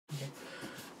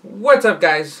What's up,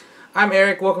 guys? I'm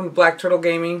Eric. Welcome to Black Turtle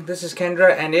Gaming. This is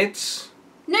Kendra, and it's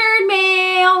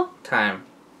NerdMail time.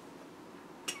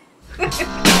 Alright,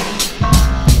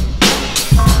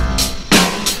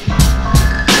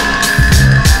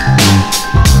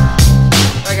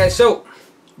 guys, so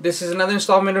this is another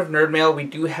installment of NerdMail. We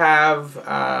do have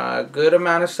a good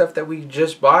amount of stuff that we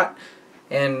just bought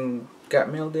and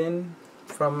got mailed in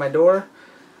from my door.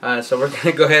 So we're going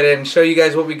to go ahead and show you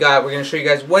guys what we got. We're going to show you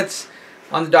guys what's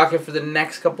on the docket for the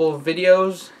next couple of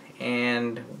videos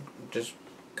and just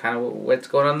kind of what's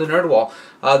going on the nerd wall.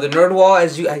 The nerd wall,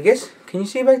 as you, I guess, can you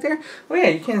see it back there? Oh yeah,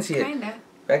 you can see it. Kinda.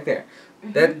 Back there.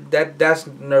 That's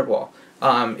nerd wall.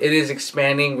 It is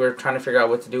expanding. We're trying to figure out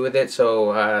what to do with it,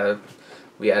 so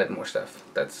we added more stuff.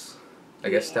 That's, I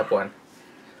guess, step one.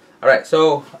 All right,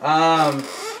 so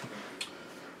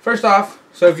first off,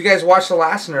 so if you guys watched the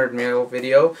last NerdMail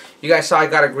video, you guys saw I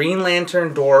got a Green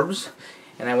Lantern Dorbs.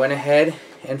 And I went ahead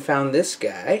and found this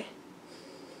guy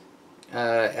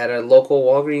at a local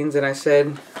Walgreens, and I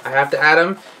said I have to add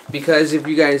him because if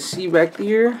you guys see back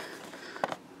here,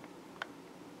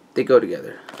 they go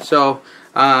together. So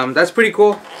that's pretty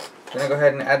cool. I'm gonna go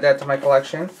ahead and add that to my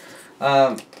collection.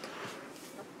 I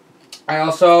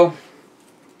also,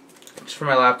 just for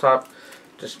my laptop,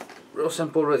 just real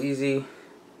simple, real easy,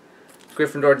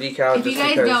 Gryffindor decal. If you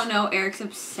guys don't know, Eric's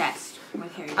obsessed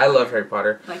with Harry Potter. I love Harry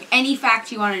Potter. Like, any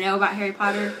fact you want to know about Harry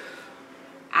Potter,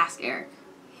 ask Eric.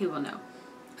 He will know.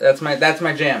 That's my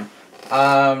jam.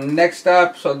 Next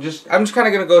up, so I'm just kind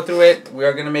of gonna go through it. We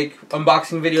are gonna make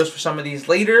unboxing videos for some of these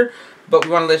later, but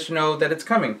we want to let you know that it's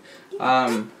coming.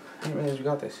 I didn't realize we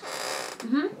got this.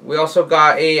 We also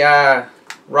got a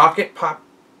Pocket Pop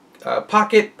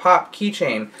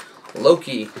keychain,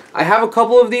 Loki. I have a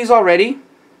couple of these already.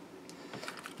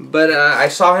 But I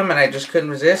saw him and I just couldn't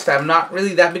resist. I'm not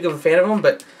really that big of a fan of him,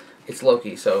 but it's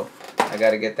Loki, so I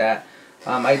gotta get that.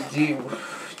 Do you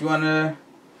wanna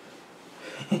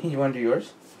do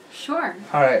yours? Sure.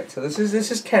 All right. So this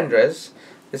is Kendra's.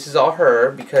 This is all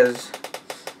her because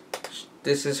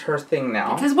this is her thing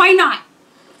now. Because why not?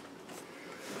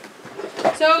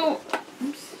 So,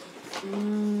 oops. Which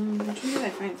one did I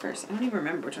find first? I don't even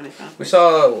remember which one I found. We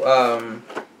saw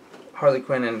Harley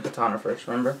Quinn and Katana first.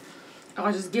 Remember?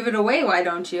 I'll just give it away, why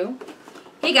don't you?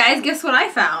 Hey guys, guess what I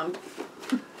found?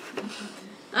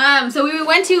 So we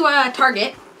went to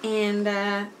Target, and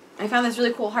I found this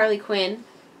really cool Harley Quinn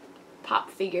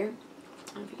pop figure.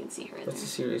 I don't know if you can see her in What's there. the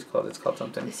series called? It's called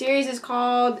something. The series is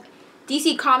called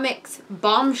DC Comics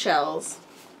Bombshells.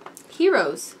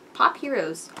 Heroes. Pop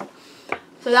Heroes.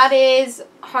 So that is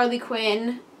Harley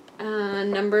Quinn,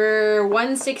 number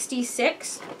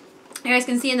 166. You guys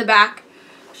can see in the back,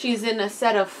 she's in a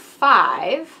set of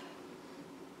 5,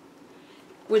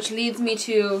 which leads me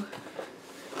to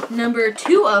number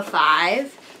 2 of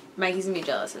 5. Mikey's gonna be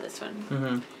jealous of this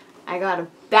one. I got a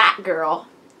Batgirl,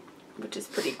 which is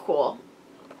pretty cool.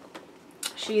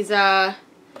 She's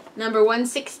number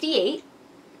 168.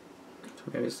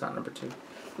 Maybe it's not number 2.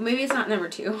 Maybe it's not number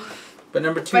 2. But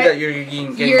number 2 that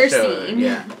you're seeing.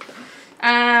 Yeah.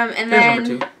 And there's then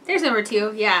number 2. There's number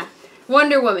 2. Yeah.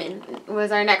 Wonder Woman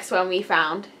was our next one we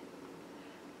found.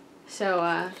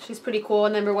 So, she's pretty cool.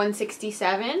 Number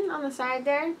 167 on the side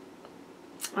there.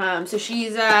 So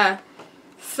she's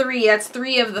 3. That's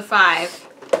 3 of the 5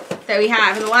 that we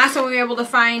have. And the last one we were able to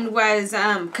find was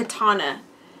Katana.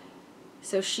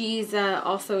 So she's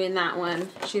also in that one.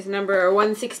 She's number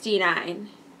 169.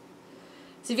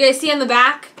 So if you guys see on the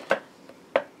back,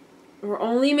 we're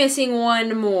only missing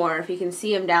one more. If you can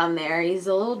see him down there. He's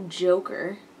a little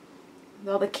Joker with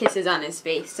all the kisses on his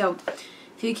face. So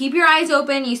if you keep your eyes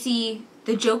open, you see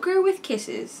the Joker with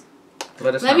kisses.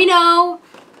 Let me know.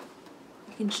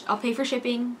 I'll pay for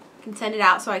shipping. I can send it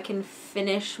out so I can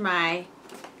finish my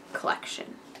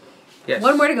collection. Yes.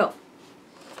 One more to go.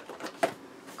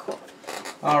 Cool.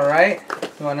 All right.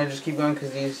 You want to just keep going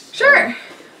because these... Sure.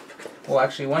 Well,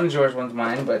 actually, one's yours, one's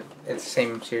mine, but it's the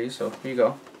same series, so here you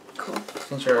go. Cool.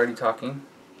 Since you're already talking.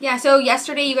 Yeah, so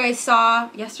yesterday you guys saw...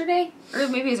 Yesterday? Or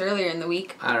maybe it was earlier in the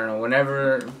week. I don't know.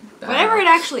 Whenever it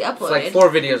actually uploaded. It's like 4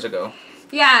 videos ago.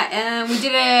 Yeah, and we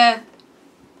did a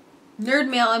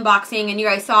NerdMail unboxing, and you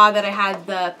guys saw that I had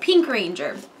the Pink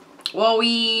Ranger. Well,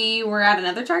 we were at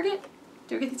another Target.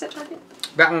 Did we get these at Target?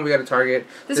 That one we got at Target.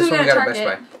 This one we got at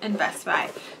Target and Best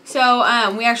Buy. So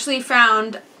we actually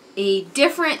found a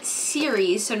different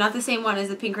series, so not the same one as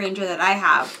the Pink Ranger that I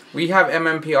have. We have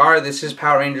MMPR. This is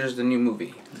Power Rangers, the new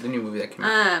movie that came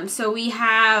out. So we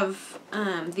have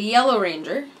the Yellow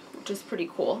Ranger, which is pretty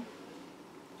cool.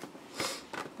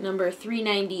 Number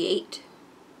 398.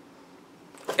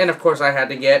 And of course I had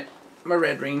to get my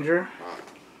Red Ranger.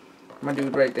 My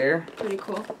dude right there. Pretty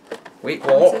cool. Wait,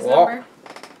 What's his number?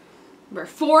 Number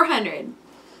 400.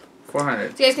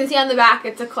 400. So you guys can see on the back,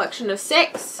 it's a collection of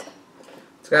 6.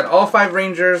 It's got all 5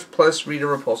 Rangers plus Rita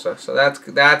Repulsa. So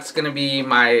that's gonna be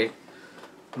my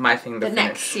thing to finish. The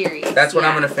next series. That's what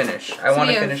I'm gonna finish. I want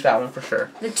to finish that one for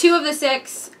sure. The 2 of the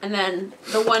 6, and then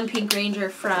the 1 Pink Ranger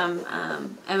from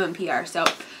MMPR. So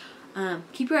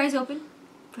keep your eyes open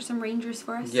for some Rangers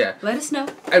for us. Yeah. Let us know.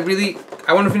 I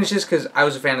want to finish this because I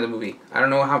was a fan of the movie. I don't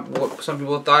know what some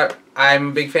people thought. I'm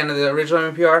a big fan of the original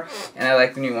MMPR, and I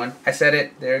like the new one. I said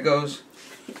it. There it goes.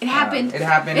 It happened. It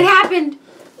happened. It happened.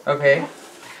 Okay.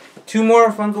 2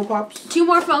 more Funko Pops. 2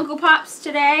 more Funko Pops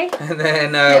today. And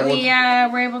then that we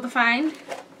were able to find.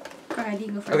 Go ahead, you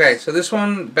can go first. Okay, so this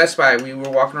one, Best Buy. We were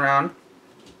walking around.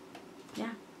 Yeah.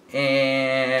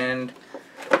 And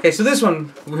okay, so this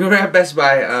one, we were at Best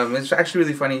Buy. It's actually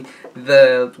really funny.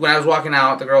 When I was walking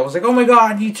out, the girl was like, "Oh my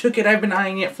God, you took it! I've been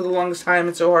eyeing it for the longest time.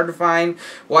 It's so hard to find."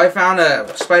 Well, I found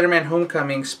a Spider-Man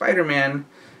Homecoming Spider-Man.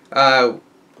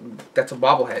 That's a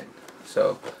bobblehead.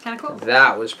 So kind of cool.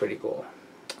 That was pretty cool.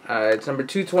 It's number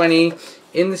 220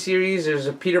 in the series. There's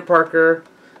a Peter Parker.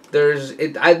 This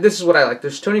is what I like.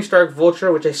 There's Tony Stark,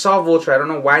 Vulture, which I saw Vulture. I don't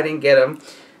know why I didn't get him.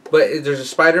 But there's a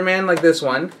Spider-Man like this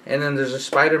one, and then there's a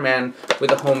Spider-Man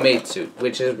with a homemade suit,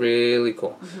 which is really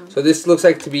cool. So this looks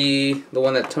like to be the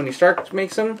one that Tony Stark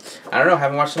makes him. I don't know. I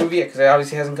haven't watched the movie yet because it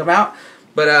obviously hasn't come out.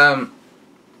 But,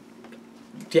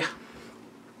 yeah.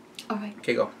 Okay.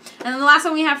 Okay, go. And then the last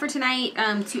one we have for tonight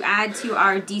to add to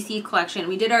our DC collection.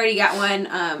 We did already get one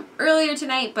earlier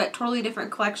tonight, but totally different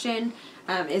collection.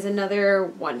 Is another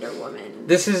Wonder Woman.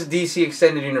 This is DC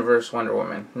Extended Universe Wonder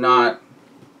Woman, not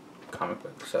comic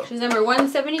book. So she's number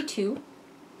 172.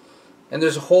 And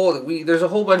there's a whole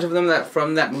bunch of them that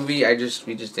from that movie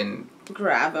we just didn't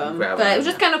grab them. But it was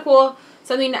just kind of cool,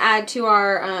 something to add to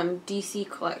our DC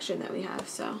collection that we have.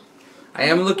 So I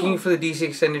am looking for the DC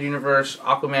Extended Universe,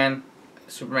 Aquaman,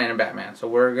 Superman, and Batman. So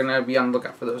we're gonna be on the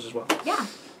lookout for those as well. Yeah.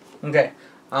 Okay.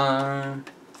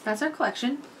 That's our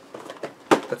collection.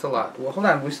 That's a lot. Well, hold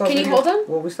on. We still have Can you hold them?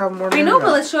 Well, we still have more. I know,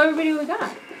 but let's show everybody what we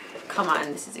got. Come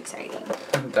on, this is exciting.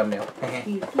 Thumbnail.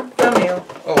 Thumbnail.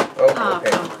 Oh,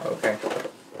 okay. Okay.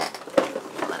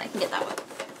 Hold on, I can get that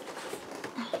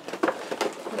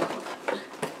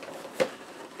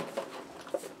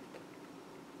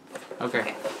one.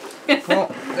 Okay. Well,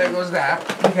 there goes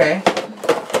that. Okay.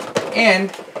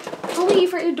 And only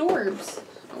for adorbs.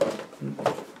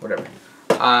 Whatever.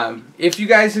 If you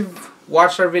guys have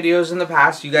watched our videos in the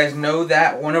past, you guys know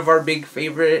that one of our big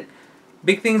things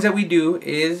that we do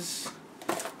is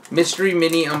mystery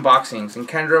mini unboxings. And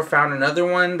Kendra found another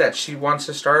one that she wants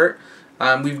to start.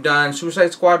 We've done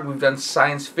Suicide Squad. We've done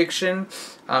science fiction.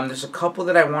 There's a couple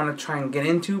that I want to try and get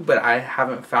into, but I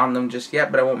haven't found them just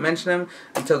yet. But I won't mention them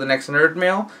until the next Nerd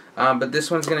Mail. But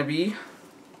this one's going to be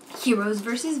Heroes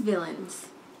versus Villains.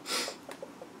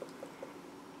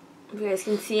 You guys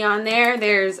can see on there,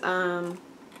 there's 12.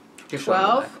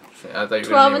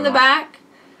 12 in the back.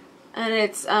 And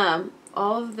it's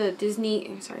all of the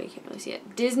Disney, sorry, you can't really see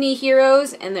it. Disney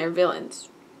heroes and their villains.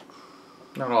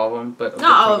 Not all of them, but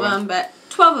not all of them, but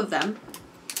 12 of them.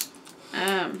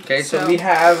 Okay, so we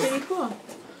have pretty cool.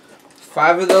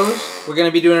 5 of those. We're going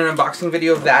to be doing an unboxing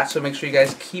video of that, so make sure you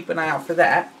guys keep an eye out for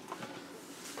that.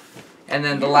 And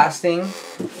then the last thing,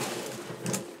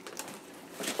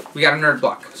 we got a Nerd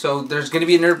Block. So there's going to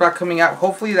be a Nerd Block coming out.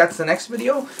 Hopefully that's the next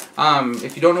video.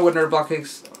 If you don't know what Nerd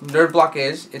Block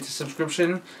is, it's a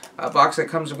subscription box that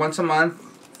comes once a month,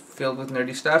 filled with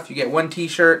nerdy stuff. You get 1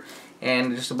 t-shirt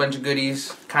and just a bunch of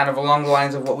goodies, kind of along the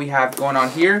lines of what we have going on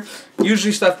here.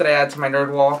 Usually stuff that I add to my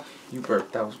nerd wall. You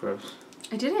burped. That was gross.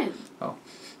 I didn't. Oh,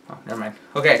 never mind.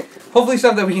 Okay, hopefully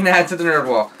stuff that we can add to the nerd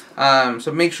wall.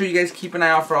 So make sure you guys keep an eye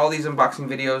out for all these unboxing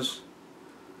videos.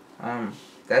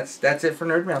 That's it for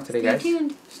Nerd Mail today, guys. Stay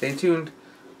tuned. Stay tuned.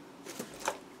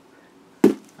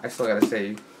 I still gotta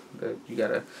say that you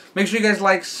gotta make sure you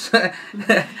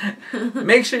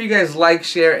guys like,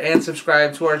 share, and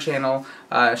subscribe to our channel.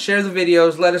 Share the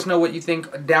videos. Let us know what you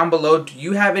think down below. Do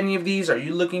you have any of these? Are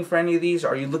you looking for any of these?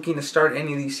 Are you looking to start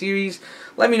any of these series?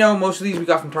 Let me know. Most of these we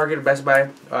got from Target or Best Buy,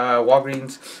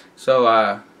 Walgreens. So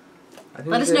I think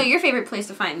let us know your favorite place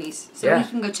to find these, so we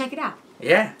can go check it out.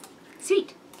 Yeah.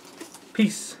 Sweet.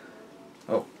 Peace.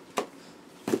 Oh.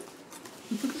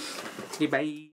 Okay, bye.